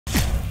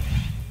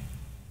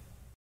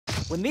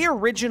When the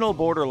original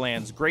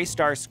Borderlands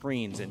graced our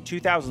screens in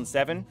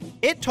 2007,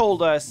 it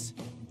told us,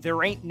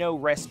 there ain't no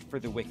rest for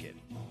the wicked.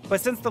 But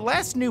since the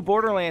last new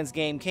Borderlands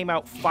game came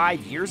out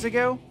 5 years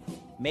ago,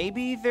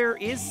 maybe there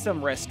is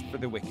some rest for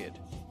the wicked.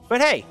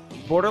 But hey,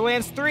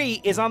 Borderlands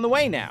 3 is on the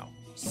way now,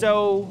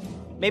 so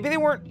maybe they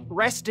weren't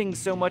resting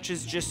so much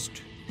as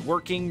just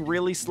working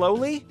really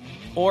slowly?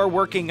 Or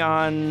working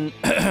on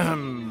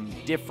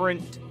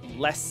different,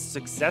 less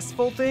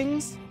successful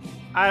things?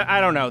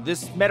 I don't know,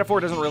 this metaphor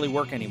doesn't really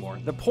work anymore.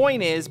 The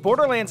point is,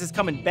 Borderlands is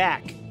coming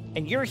back,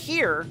 and you're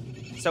here,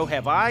 so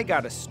have I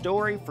got a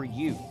story for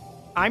you.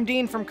 I'm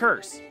Dean from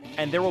Curse,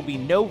 and there will be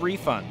no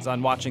refunds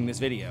on watching this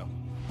video.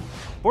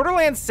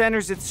 Borderlands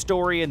centers its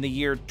story in the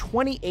year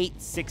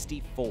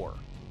 2864.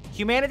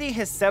 Humanity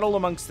has settled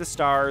amongst the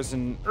stars,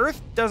 and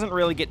Earth doesn't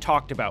really get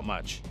talked about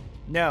much.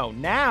 No,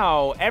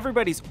 now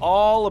everybody's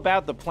all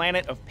about the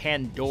planet of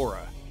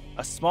Pandora,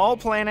 a small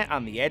planet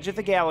on the edge of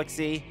the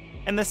galaxy,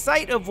 and the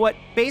site of what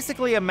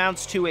basically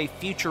amounts to a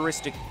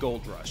futuristic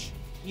gold rush.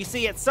 You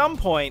see, at some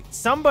point,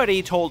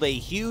 somebody told a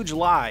huge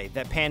lie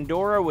that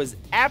Pandora was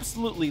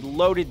absolutely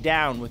loaded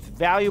down with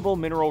valuable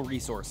mineral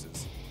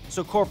resources.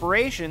 So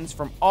corporations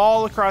from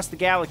all across the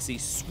galaxy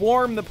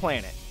swarm the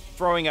planet,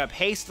 throwing up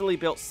hastily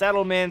built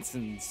settlements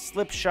and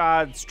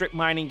slipshod strip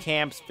mining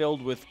camps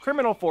filled with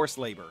criminal forced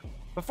labor.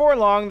 Before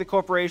long, the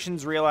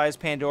corporations realized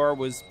Pandora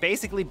was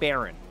basically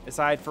barren,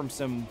 aside from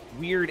some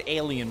weird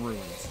alien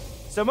ruins.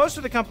 So most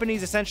of the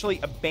companies essentially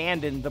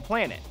abandoned the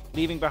planet,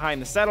 leaving behind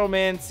the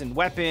settlements and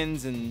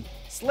weapons and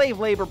slave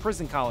labor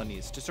prison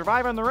colonies to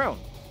survive on their own.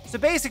 So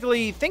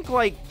basically, think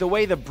like the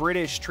way the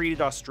British treated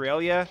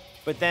Australia,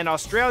 but then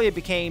Australia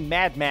became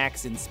Mad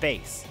Max in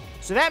space.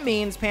 So that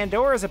means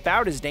Pandora is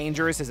about as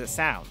dangerous as it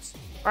sounds.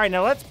 Alright,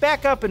 now let's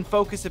back up and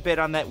focus a bit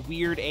on that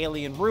weird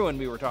alien ruin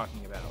we were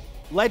talking about.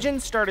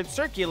 Legends started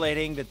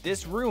circulating that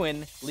this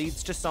ruin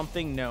leads to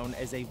something known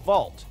as a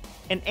vault,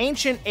 an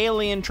ancient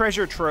alien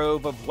treasure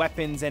trove of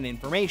weapons and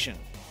information.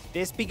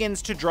 This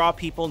begins to draw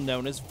people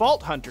known as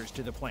vault hunters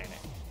to the planet.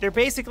 They're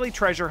basically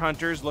treasure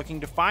hunters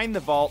looking to find the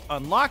vault,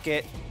 unlock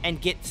it,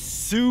 and get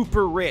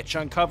super rich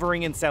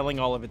uncovering and selling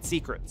all of its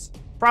secrets.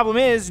 Problem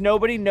is,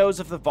 nobody knows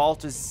if the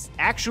vault is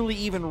actually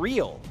even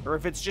real, or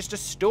if it's just a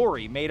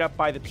story made up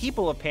by the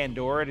people of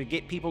Pandora to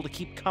get people to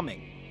keep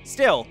coming.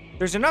 Still,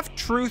 there's enough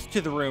truth to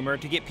the rumor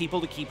to get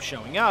people to keep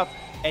showing up,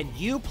 and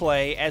you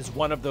play as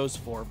one of those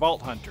 4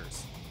 vault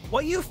hunters.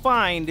 What you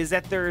find is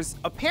that there's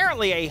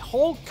apparently a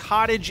whole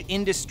cottage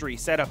industry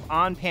set up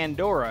on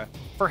Pandora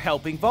for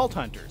helping vault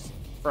hunters.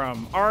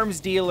 From arms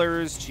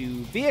dealers,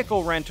 to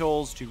vehicle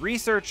rentals, to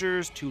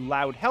researchers, to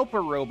loud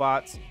helper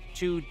robots,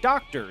 to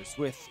doctors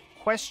with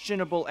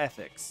questionable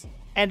ethics.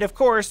 And of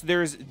course,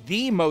 there's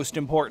the most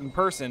important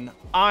person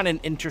on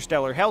an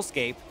interstellar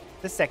hellscape,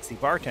 the sexy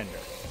bartender.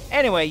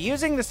 Anyway,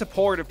 using the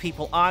support of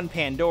people on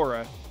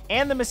Pandora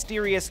and the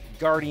mysterious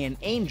guardian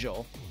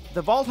angel,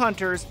 the Vault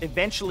Hunters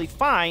eventually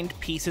find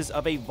pieces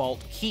of a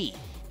vault key.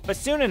 But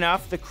soon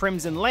enough, the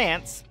Crimson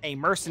Lance, a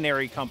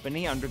mercenary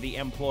company under the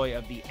employ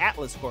of the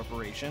Atlas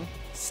Corporation,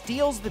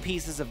 steals the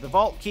pieces of the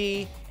vault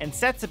key and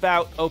sets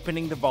about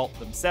opening the vault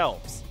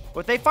themselves.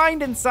 What they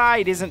find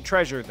inside isn't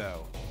treasure,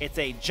 though. It's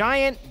a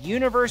giant,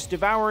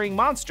 universe-devouring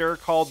monster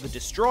called the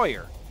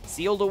Destroyer,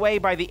 sealed away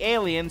by the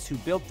aliens who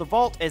built the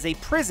vault as a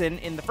prison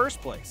in the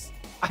first place.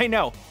 I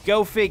know,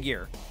 go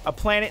figure. A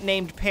planet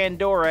named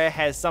Pandora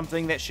has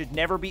something that should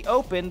never be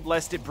opened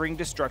lest it bring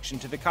destruction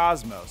to the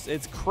cosmos.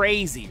 It's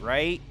crazy,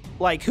 right?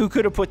 Like, who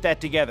could have put that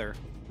together?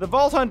 The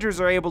Vault Hunters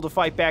are able to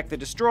fight back the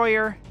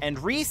Destroyer and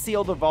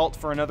reseal the vault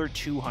for another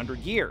 200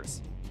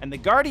 years. And the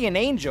Guardian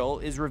Angel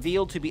is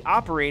revealed to be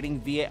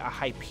operating via a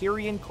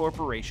Hyperion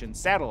Corporation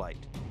satellite.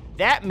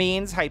 That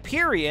means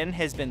Hyperion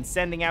has been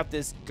sending out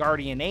this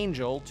Guardian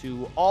Angel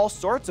to all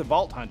sorts of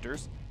Vault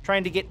Hunters,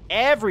 trying to get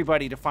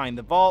everybody to find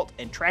the vault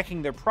and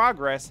tracking their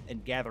progress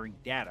and gathering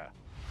data.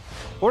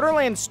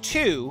 Borderlands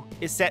 2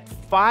 is set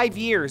 5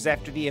 years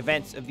after the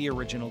events of the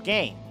original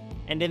game,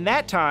 and in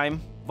that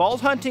time, vault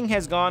hunting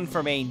has gone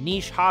from a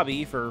niche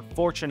hobby for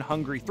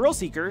fortune-hungry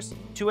thrill-seekers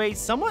to a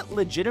somewhat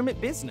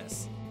legitimate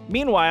business.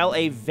 Meanwhile,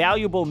 a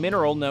valuable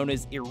mineral known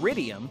as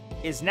iridium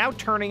is now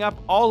turning up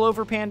all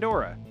over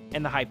Pandora,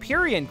 and the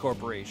Hyperion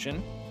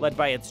Corporation, led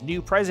by its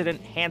new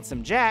president,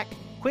 Handsome Jack,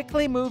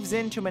 quickly moves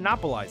in to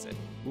monopolize it.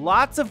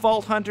 Lots of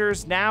Vault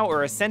Hunters now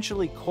are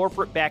essentially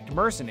corporate-backed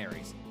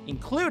mercenaries,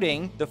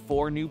 including the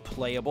 4 new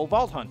playable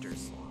Vault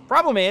Hunters.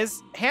 Problem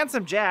is,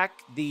 Handsome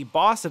Jack, the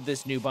boss of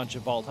this new bunch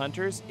of Vault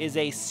Hunters, is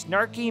a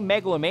snarky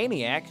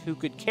megalomaniac who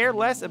could care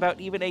less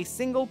about even a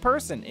single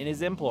person in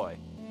his employ.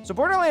 So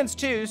Borderlands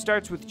 2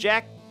 starts with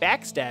Jack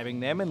backstabbing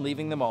them and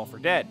leaving them all for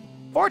dead.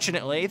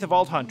 Fortunately, the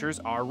Vault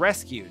Hunters are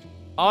rescued.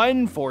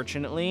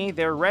 Unfortunately,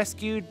 they're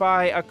rescued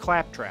by a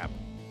claptrap,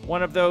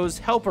 one of those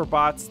helper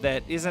bots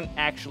that isn't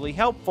actually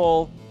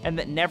helpful and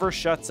that never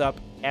shuts up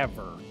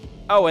ever.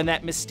 Oh, and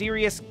that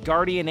mysterious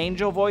Guardian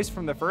Angel voice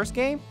from the first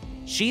game?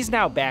 She's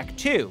now back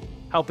too,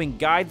 helping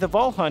guide the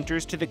Vault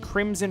Hunters to the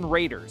Crimson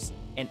Raiders,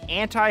 an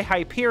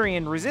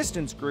anti-Hyperion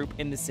resistance group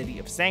in the city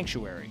of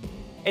Sanctuary.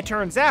 It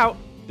turns out,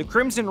 The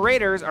Crimson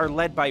Raiders are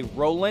led by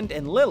Roland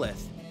and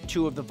Lilith,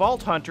 two of the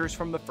Vault Hunters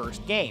from the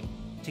first game.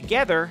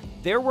 Together,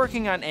 they're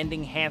working on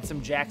ending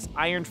Handsome Jack's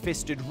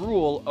iron-fisted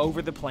rule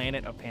over the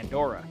planet of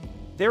Pandora.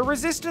 Their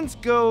resistance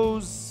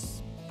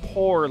goes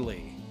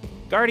poorly.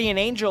 Guardian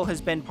Angel has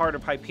been part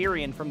of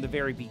Hyperion from the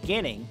very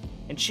beginning,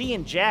 and she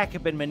and Jack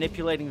have been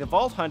manipulating the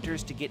Vault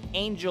Hunters to get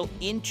Angel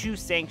into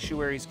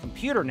Sanctuary's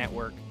computer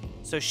network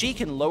so she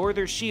can lower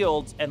their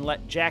shields and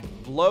let Jack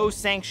blow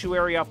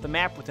Sanctuary off the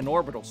map with an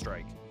orbital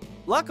strike.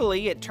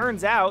 Luckily, it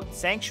turns out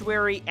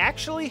Sanctuary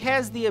actually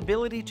has the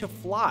ability to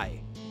fly,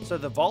 so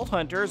the Vault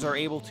Hunters are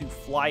able to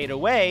fly it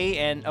away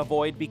and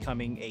avoid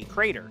becoming a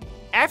crater.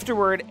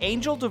 Afterward,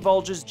 Angel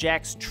divulges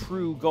Jack's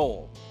true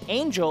goal.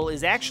 Angel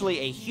is actually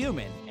a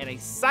human and a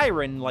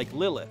siren like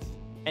Lilith,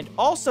 and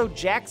also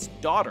Jack's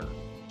daughter.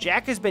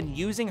 Jack has been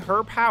using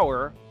her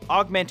power,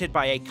 augmented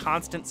by a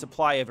constant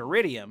supply of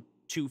iridium,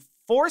 to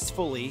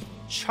forcefully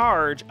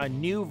charge a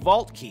new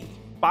vault key,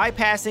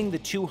 bypassing the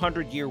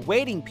 200-year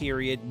waiting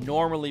period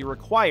normally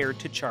required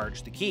to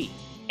charge the key.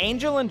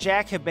 Angel and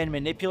Jack have been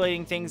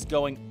manipulating things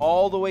going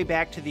all the way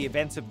back to the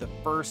events of the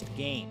first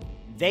game.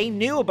 They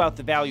knew about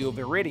the value of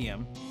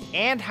iridium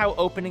and how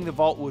opening the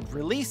vault would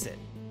release it,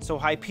 so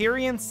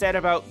Hyperion set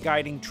about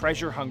guiding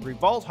treasure-hungry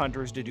Vault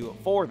Hunters to do it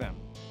for them.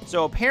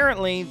 So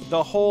apparently,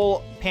 the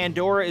whole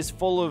Pandora is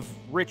full of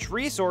rich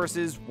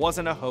resources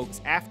wasn't a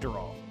hoax after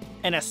all.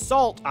 An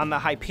assault on the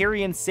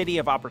Hyperion City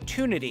of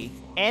Opportunity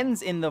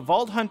ends in the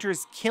Vault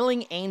Hunters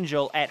killing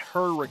Angel at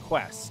her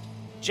request.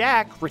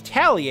 Jack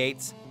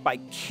retaliates by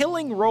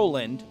killing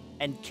Roland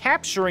and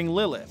capturing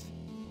Lilith,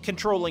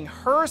 controlling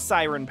her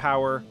siren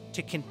power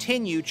to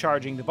continue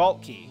charging the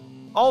vault key.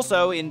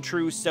 Also, in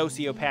true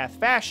sociopath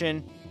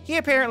fashion, he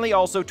apparently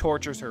also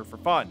tortures her for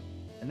fun.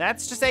 And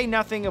that's to say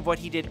nothing of what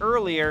he did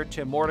earlier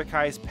to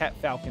Mordecai's pet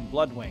falcon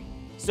Bloodwing.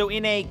 So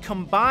in a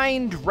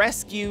combined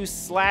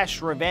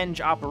rescue/revenge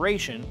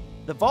operation,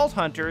 the Vault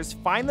Hunters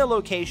find the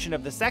location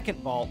of the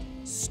second vault,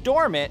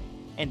 storm it,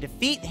 and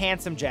defeat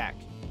Handsome Jack,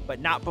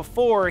 but not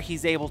before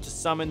he's able to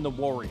summon the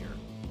warrior.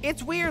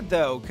 It's weird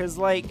though, cause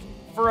like,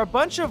 for a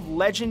bunch of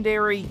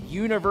legendary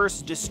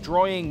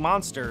universe-destroying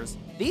monsters,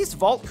 these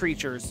vault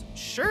creatures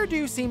sure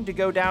do seem to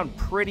go down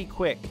pretty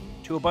quick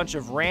to a bunch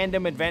of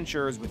random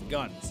adventurers with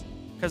guns.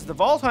 Cause the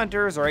Vault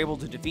Hunters are able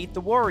to defeat the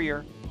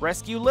warrior,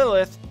 rescue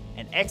Lilith,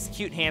 and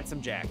execute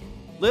Handsome Jack.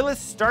 Lilith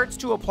starts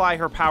to apply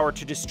her power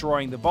to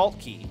destroying the vault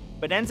key,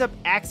 but ends up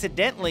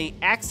accidentally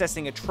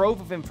accessing a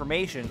trove of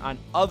information on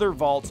other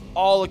vaults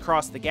all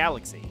across the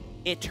galaxy.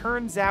 It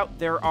turns out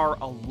there are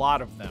a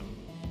lot of them.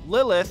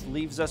 Lilith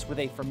leaves us with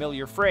a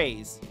familiar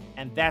phrase,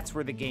 and that's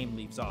where the game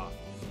leaves off.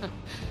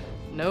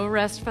 No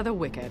rest for the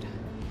wicked.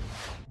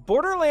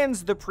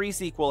 Borderlands the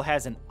pre-sequel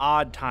has an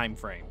odd time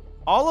frame.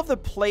 All of the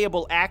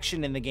playable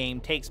action in the game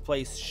takes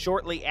place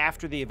shortly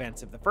after the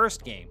events of the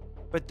first game,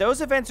 but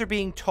those events are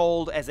being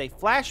told as a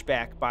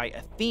flashback by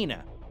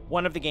Athena,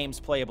 one of the game's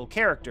playable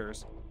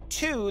characters,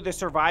 to the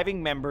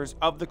surviving members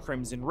of the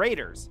Crimson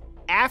Raiders,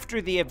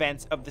 after the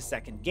events of the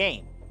second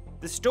game.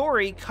 The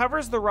story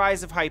covers the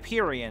rise of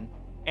Hyperion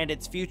and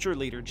its future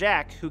leader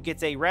Jack, who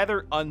gets a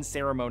rather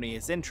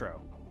unceremonious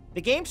intro.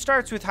 The game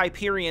starts with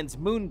Hyperion's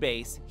moon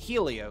base,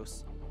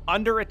 Helios,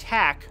 under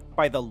attack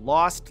by the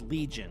Lost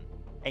Legion,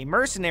 a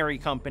mercenary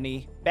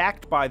company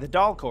backed by the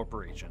Dahl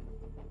Corporation.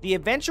 The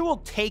eventual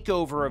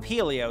takeover of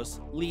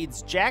Helios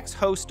leads Jack's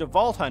host of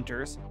Vault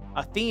Hunters,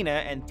 Athena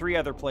and 3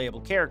 other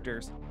playable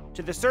characters,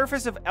 to the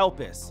surface of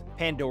Elpis,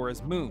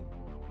 Pandora's moon.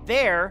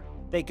 There,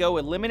 they go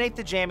eliminate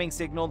the jamming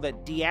signal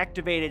that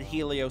deactivated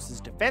Helios'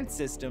 defense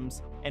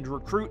systems and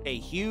recruit a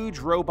huge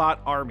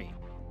robot army.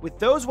 With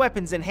those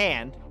weapons in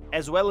hand,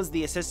 as well as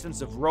the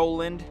assistance of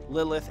Roland,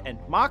 Lilith, and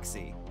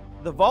Moxie,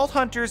 the Vault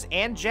Hunters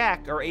and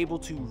Jack are able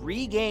to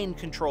regain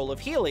control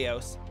of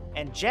Helios,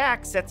 and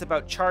Jack sets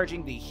about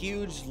charging the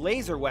huge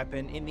laser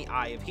weapon in the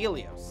Eye of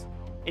Helios.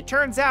 It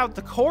turns out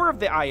the core of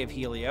the Eye of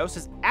Helios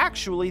is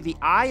actually the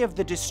Eye of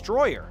the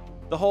Destroyer,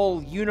 the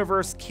whole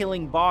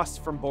universe-killing boss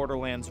from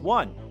Borderlands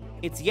 1.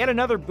 It's yet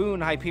another boon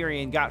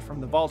Hyperion got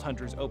from the Vault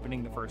Hunters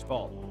opening the first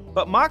vault.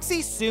 But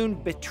Moxie soon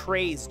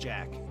betrays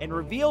Jack and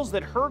reveals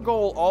that her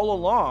goal all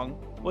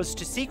along was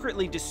to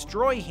secretly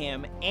destroy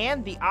him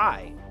and the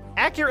Eye,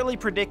 accurately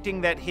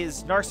predicting that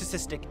his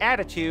narcissistic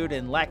attitude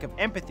and lack of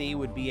empathy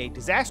would be a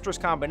disastrous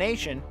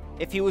combination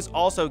if he was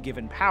also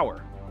given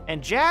power.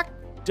 And Jack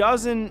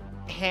doesn't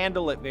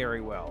handle it very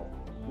well,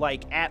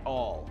 like at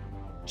all.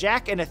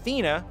 Jack and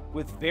Athena,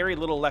 with very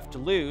little left to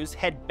lose,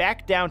 head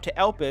back down to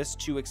Elpis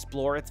to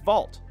explore its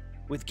vault,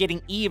 with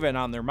getting even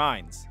on their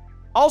minds.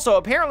 Also,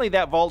 apparently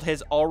that vault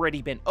has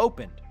already been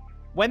opened.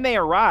 When they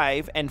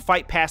arrive and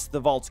fight past the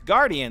vault's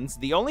guardians,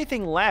 the only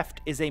thing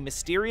left is a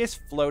mysterious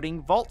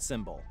floating vault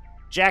symbol.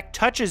 Jack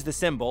touches the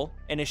symbol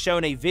and is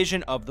shown a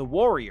vision of the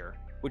warrior,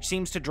 which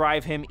seems to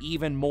drive him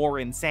even more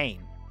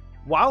insane.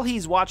 While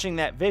he's watching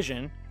that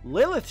vision,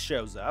 Lilith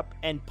shows up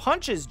and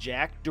punches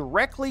Jack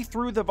directly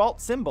through the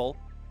vault symbol,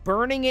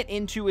 burning it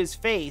into his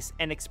face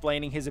and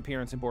explaining his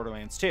appearance in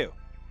Borderlands 2.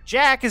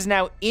 Jack is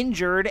now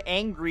injured,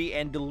 angry,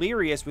 and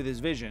delirious with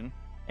his vision,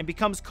 and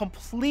becomes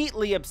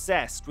completely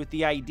obsessed with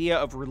the idea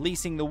of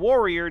releasing the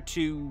warrior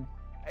to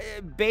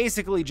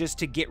basically just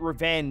to get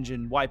revenge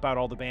and wipe out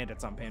all the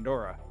bandits on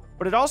Pandora.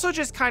 But it also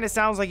just kind of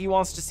sounds like he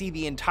wants to see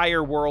the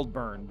entire world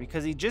burn,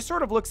 because he just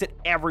sort of looks at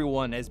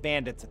everyone as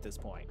bandits at this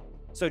point.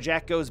 So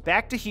Jack goes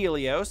back to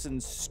Helios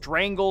and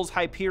strangles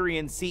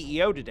Hyperion's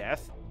CEO to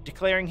death,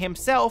 declaring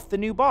himself the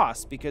new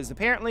boss, because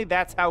apparently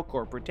that's how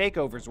corporate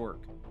takeovers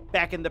work.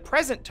 Back in the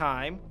present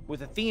time,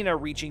 with Athena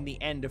reaching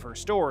the end of her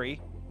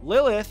story,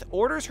 Lilith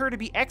orders her to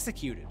be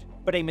executed,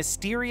 but a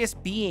mysterious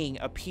being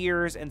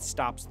appears and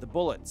stops the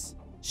bullets.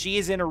 She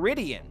is an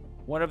Iridian,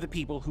 one of the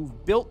people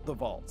who've built the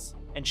vaults,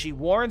 and she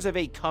warns of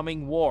a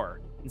coming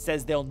war and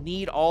says they'll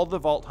need all the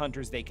vault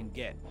hunters they can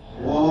get.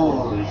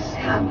 War is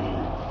coming,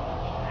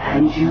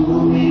 and you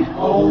will need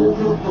all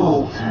the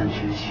vault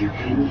hunters you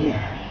can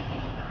get.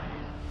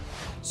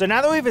 So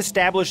now that we've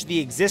established the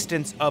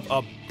existence of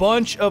a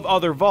bunch of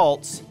other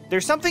vaults,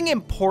 there's something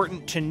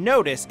important to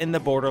notice in the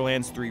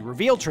Borderlands 3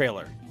 reveal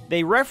trailer.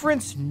 They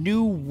reference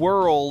new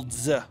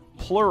worlds,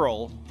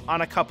 plural,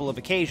 on a couple of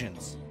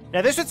occasions.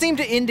 Now this would seem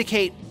to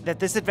indicate that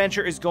this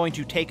adventure is going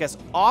to take us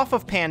off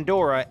of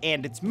Pandora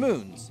and its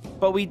moons,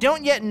 but we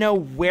don't yet know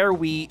where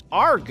we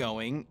are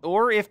going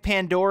or if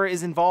Pandora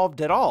is involved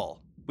at all.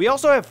 We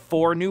also have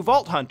 4 new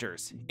Vault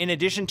Hunters, in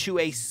addition to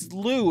a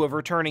slew of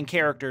returning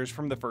characters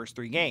from the first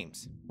 3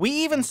 games. We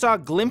even saw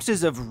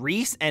glimpses of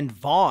Reese and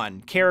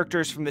Vaughn,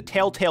 characters from the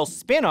Telltale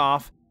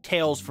spin-off,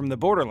 Tales from the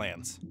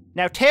Borderlands.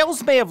 Now,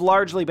 Tales may have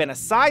largely been a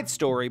side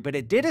story, but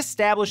it did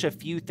establish a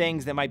few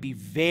things that might be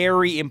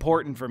very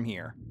important from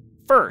here.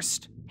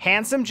 First,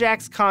 Handsome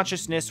Jack's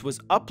consciousness was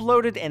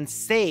uploaded and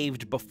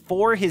saved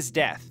before his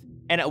death,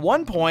 and at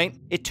one point,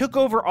 it took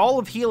over all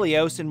of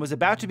Helios and was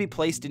about to be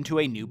placed into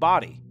a new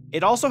body.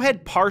 It also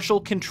had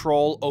partial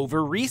control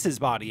over Reese's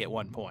body at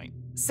one point.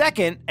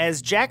 Second,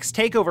 as Jack's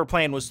takeover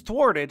plan was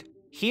thwarted,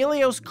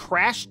 Helios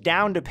crashed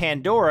down to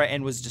Pandora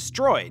and was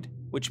destroyed,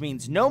 which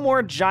means no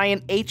more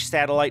giant H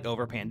satellite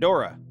over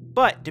Pandora.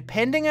 But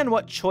depending on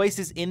what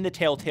choices in the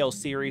Telltale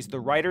series the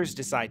writers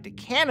decide to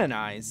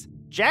canonize,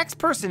 Jack's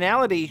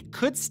personality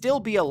could still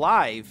be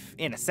alive,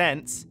 in a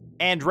sense,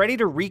 and ready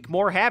to wreak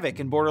more havoc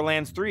in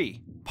Borderlands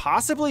 3,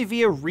 possibly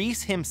via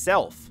Reese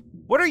himself.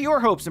 What are your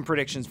hopes and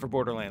predictions for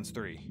Borderlands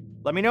 3?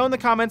 Let me know in the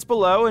comments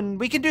below, and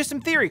we can do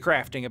some theory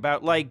crafting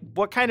about, like,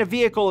 what kind of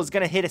vehicle is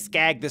gonna hit a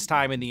skag this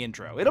time in the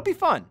intro. It'll be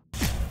fun.